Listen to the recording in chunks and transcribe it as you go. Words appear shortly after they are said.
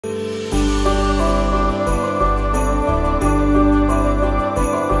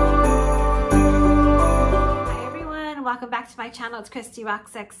welcome back to my channel. It's Christy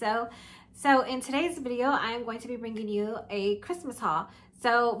Rocks XO. So in today's video, I'm going to be bringing you a Christmas haul.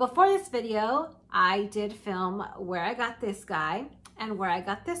 So before this video, I did film where I got this guy and where I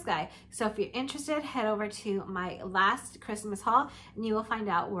got this guy. So if you're interested, head over to my last Christmas haul and you will find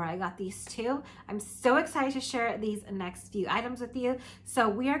out where I got these two. I'm so excited to share these next few items with you. So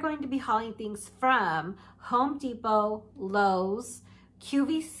we are going to be hauling things from Home Depot, Lowe's,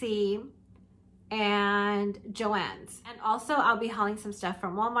 QVC, and Joann's. And also I'll be hauling some stuff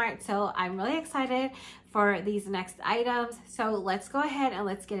from Walmart, so I'm really excited for these next items. So let's go ahead and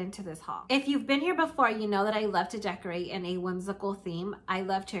let's get into this haul. If you've been here before, you know that I love to decorate in a whimsical theme. I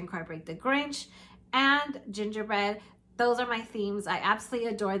love to incorporate the Grinch and gingerbread. Those are my themes. I absolutely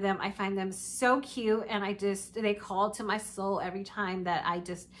adore them. I find them so cute, and they call to my soul every time that I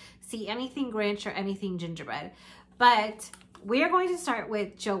just see anything Grinch or anything gingerbread. But we are going to start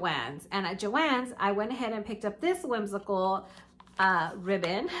with Joann's. And at Joann's, I went ahead and picked up this whimsical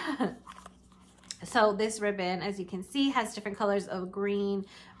ribbon. So this ribbon, as you can see, has different colors of green,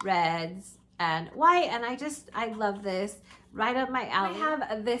 reds, and white. And I love this. Right up my alley. I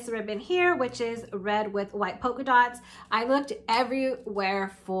have this ribbon here, which is red with white polka dots. I looked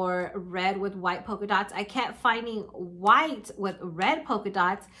everywhere for red with white polka dots. I kept finding white with red polka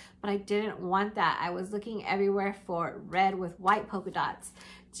dots, but I didn't want that. I was looking everywhere for red with white polka dots.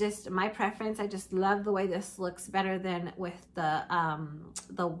 Just my preference. I just love the way this looks better than with the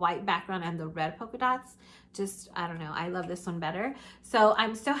white background and the red polka dots. Just, I don't know, I love this one better. So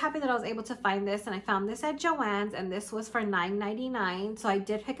I'm so happy that I was able to find this, and I found this at Joann's, and this was for $9.99. So I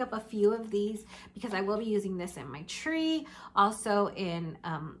did pick up a few of these because I will be using this in my tree, also in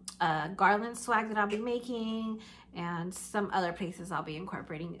garland swag that I'll be making, and some other places I'll be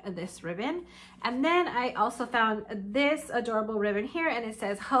incorporating this ribbon. And then I also found this adorable ribbon here, and it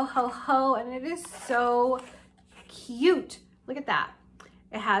says ho ho ho, and it is so cute. Look at that.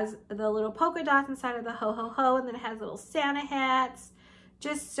 It has the little polka dots inside of the ho ho ho, and then it has little Santa hats.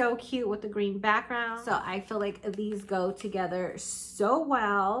 Just so cute with the green background. So I feel like these go together so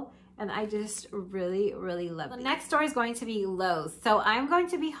well, and I just really, really love them. The next store is going to be Lowe's. So I'm going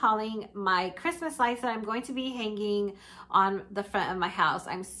to be hauling my Christmas lights that I'm going to be hanging on the front of my house.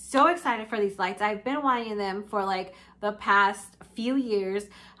 I'm so excited for these lights. I've been wanting them for like the past few years.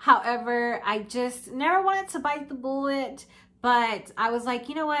 However, I just never wanted to bite the bullet. But I was like,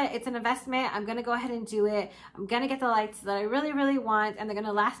 you know what? It's an investment. I'm going to go ahead and do it. I'm going to get the lights that I really, really want, and they're going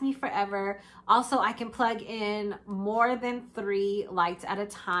to last me forever. Also, I can plug in more than 3 lights at a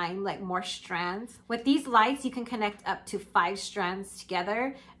time, like more strands. With these lights, you can connect up to 5 strands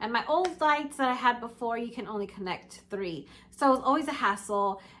together. And my old lights that I had before, you can only connect 3. So it was always a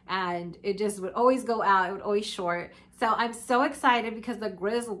hassle, and it just would always go out. It would always short. So I'm so excited because the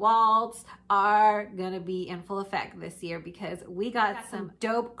Griswolds are gonna be in full effect this year because we got some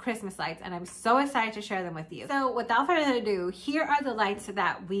dope Christmas lights, and I'm so excited to share them with you. So without further ado, here are the lights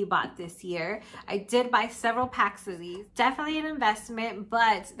that we bought this year. I did buy several packs of these. Definitely an investment,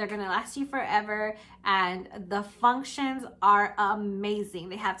 but they're gonna last you forever, and the functions are amazing.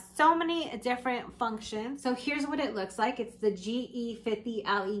 They have so many different functions. So here's what it looks like. It's the GE50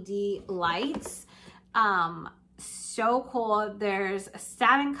 LED lights. So cool. There's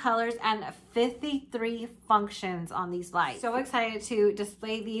 7 colors and 53 functions on these lights. So excited to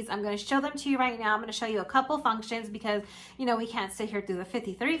display these. I'm going to show them to you right now. I'm going to show you a couple functions because, you know, we can't sit here through the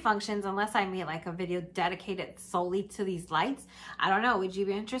 53 functions unless I made like a video dedicated solely to these lights. I don't know. Would you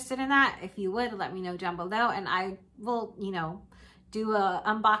be interested in that? If you would, let me know down below, and I will, you know, do a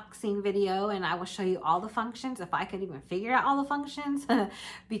unboxing video, and I will show you all the functions if I could even figure out all the functions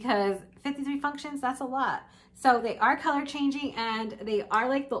because 53 functions, that's a lot. So they are color changing, and they are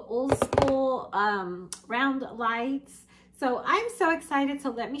like the old school round lights. So I'm so excited, so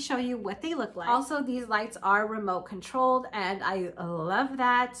let me show you what they look like. Also, these lights are remote controlled, and I love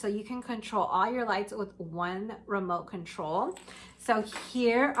that. So you can control all your lights with one remote control. So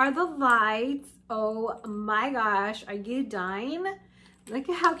here are the lights. Oh my gosh, are you dying? Look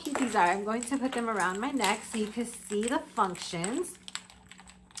at how cute these are. I'm going to put them around my neck so you can see the functions.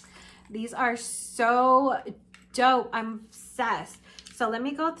 These are so dope. I'm obsessed. So let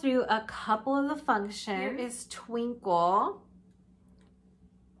me go through a couple of the functions. Here is Twinkle.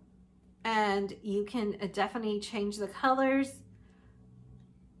 And you can definitely change the colors.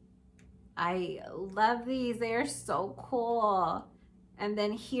 I love these. They are so cool. And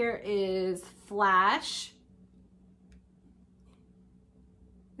then here is Flash.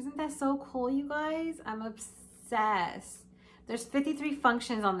 Isn't that so cool, you guys? I'm obsessed. There's 53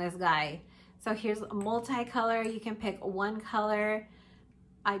 functions on this guy. So here's a multicolor. You can pick one color.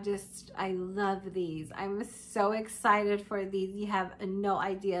 I love these. I'm so excited for these. You have no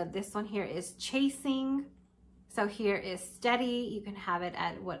idea. This one here is Chasing. So here is Steady. You can have it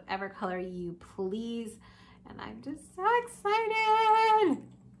at whatever color you please. And I'm just so excited.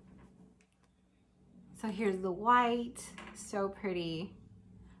 So here's the white. So pretty.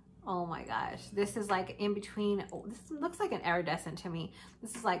 Oh my gosh. This is like in between. Oh, this looks like an iridescent to me.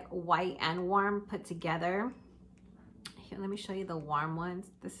 This is like white and warm put together. Here, let me show you the warm ones.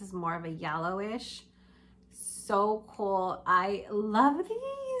 This is more of a yellowish. So cool. I love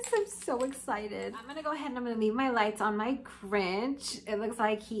these. I'm so excited. I'm gonna go ahead and I'm gonna leave my lights on my Grinch. It looks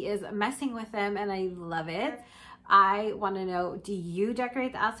like he is messing with them and I love it. I want to know, do you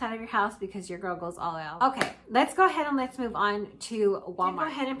decorate the outside of your house? Because your girl goes all out. Okay, let's go ahead and let's move on to Walmart. Go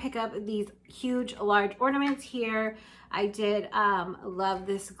ahead and pick up these huge, large ornaments here. I did love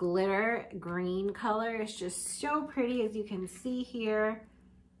this glitter green color. It's just so pretty, as you can see here.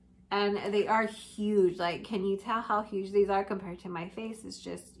 And they are huge. Like, can you tell how huge these are compared to my face? It's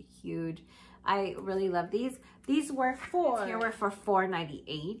just huge. I really love these. These were for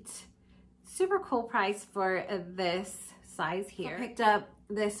 $4.98. Super cool price for this size here. I picked up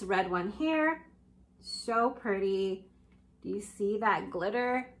this red one here. So pretty. Do you see that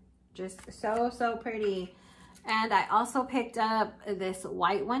glitter? Just so pretty. And I also picked up this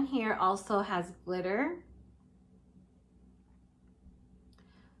white one here. Also has glitter.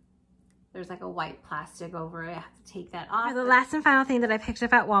 There's like a white plastic over it. I have to take that off. The last and final thing that I picked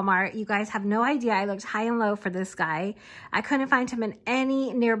up at Walmart, you guys have no idea. I looked high and low for this guy. I couldn't find him in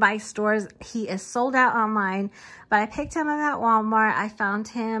any nearby stores. He is sold out online, but I picked him up at Walmart. I found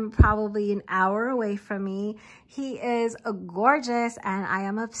him probably an hour away from me. He is gorgeous and I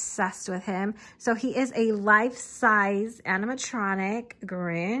am obsessed with him. So he is a life-size animatronic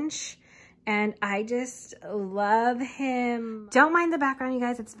Grinch. And I just love him. Don't mind the background, you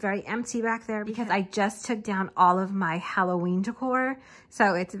guys. It's very empty back there because I just took down all of my Halloween decor.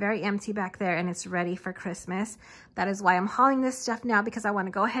 So it's very empty back there and it's ready for Christmas. That is why I'm hauling this stuff now, because I want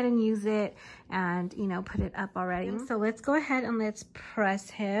to go ahead and use it and, you know, put it up already. So let's go ahead and let's press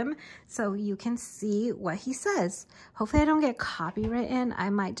him so you can see what he says. Hopefully I don't get copywritten.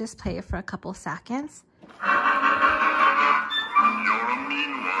 I might just play it for a couple seconds.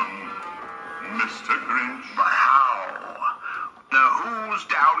 Mr. Grinch, but how? The Who's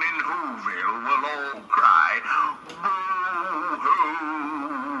down in Whoville will all cry,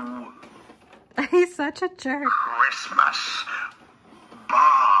 boo-hoo. He's such a jerk. Christmas. Bah,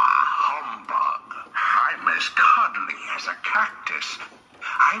 humbug. I'm as cuddly as a cactus.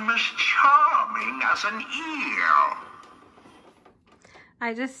 I'm as charming as an eel.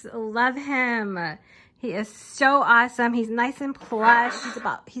 I just love him. He is so awesome. He's nice and plush.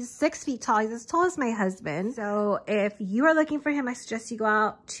 He's 6 feet tall. He's as tall as my husband. So if you are looking for him, I suggest you go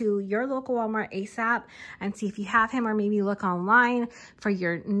out to your local Walmart ASAP and see if you have him, or maybe look online for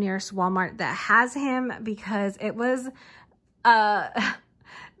your nearest Walmart that has him, because it was a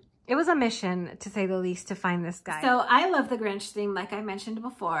mission, to say the least, to find this guy. So I love the Grinch theme, like I mentioned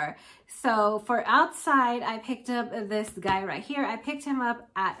before. So for outside, I picked up this guy right here. I picked him up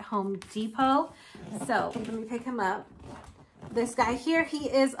at Home Depot. So let me pick him up. This guy here, he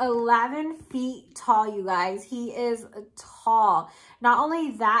is 11 feet tall, you guys. He is tall. Not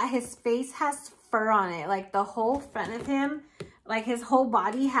only that, his face has fur on it. Like the whole front of him, like his whole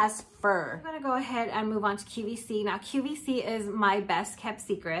body has fur. I'm gonna go ahead and move on to QVC. Now QVC is my best kept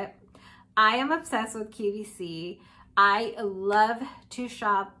secret. I am obsessed with QVC. I love to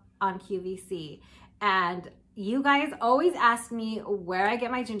shop on QVC. And you guys always ask me where I get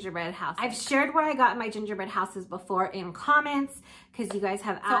my gingerbread house. I've shared where I got my gingerbread houses before in comments, because you guys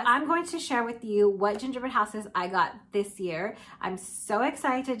have asked. So I'm going to share with you what gingerbread houses I got this year. I'm so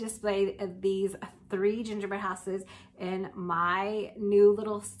excited to display these 3 gingerbread houses in my new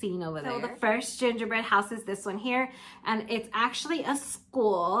little scene over there. So the first gingerbread house is this one here, and it's actually a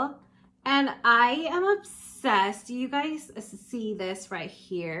school. And I am obsessed. Do you guys see this right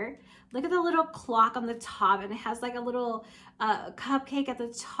here? Look at the little clock on the top, and it has like a little cupcake at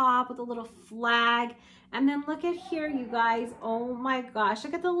the top with a little flag. And then look at here, you guys. Oh my gosh,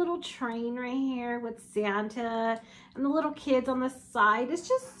 look at the little train right here with Santa and the little kids on the side. It's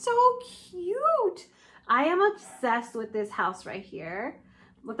just so cute. I am obsessed with this house right here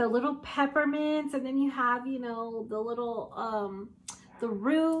with the little peppermints, and then you have, you know, the little the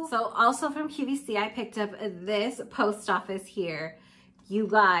roof. So also from QVC, I picked up this post office here. You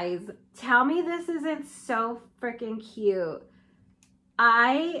guys, tell me this isn't so freaking cute.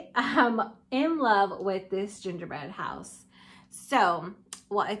 I am in love with this gingerbread house. So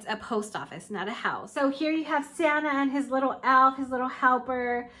well, it's a post office, not a house. So here you have Santa and his little elf, his little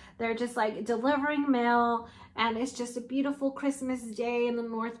helper. They're just like delivering mail, and it's just a beautiful Christmas day in the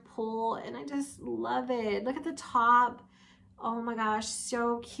North Pole, and I just love it. Look at the top. Oh my gosh,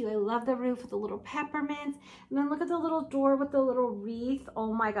 so cute. I love the roof with the little peppermints. And then look at the little door with the little wreath.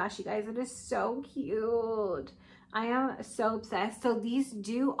 Oh my gosh, you guys, it is so cute. I am so obsessed. So these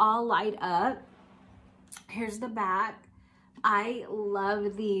do all light up. Here's the back. I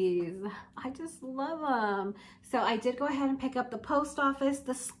love these. I just love them. So I did go ahead and pick up the post office,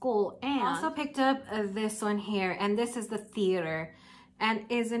 the school, and I also picked up this one here, and this is the theater. And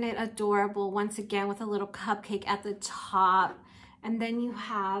isn't it adorable? Once again, with a little cupcake at the top. And then you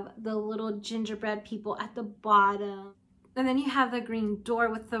have the little gingerbread people at the bottom. And then you have the green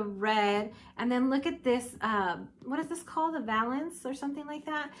door with the red. And then look at this, what is this called? A valance or something like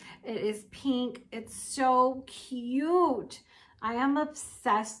that? It is pink. It's so cute. I am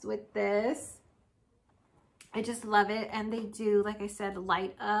obsessed with this. I just love it. And they do, like I said,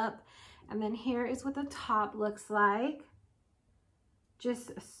 light up. And then here is what the top looks like.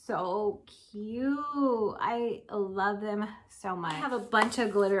 Just so cute. I love them so much. I have a bunch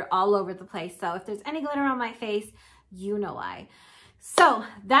of glitter all over the place. So if there's any glitter on my face, you know why. So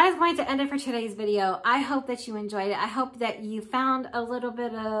that is going to end it for today's video. I hope that you enjoyed it. I hope that you found a little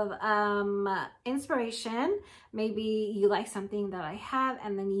bit of inspiration. Maybe you like something that I have,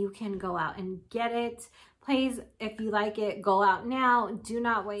 and then you can go out and get it. Please, if you like it, go out now. Do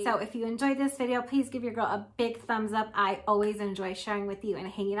not wait. So if you enjoyed this video, please give your girl a big thumbs up. I always enjoy sharing with you and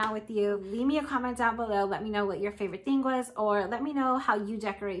hanging out with you. Leave me a comment down below. Let me know what your favorite thing was, or let me know how you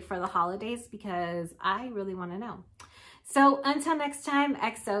decorate for the holidays, because I really want to know. So until next time,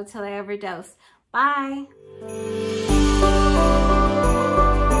 XO till I overdose. Bye.